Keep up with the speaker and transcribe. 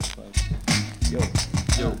Yo.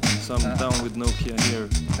 Yo, so I'm down with Nokia here,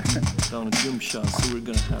 down at Gym Shot, so we're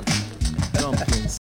gonna have dumplings.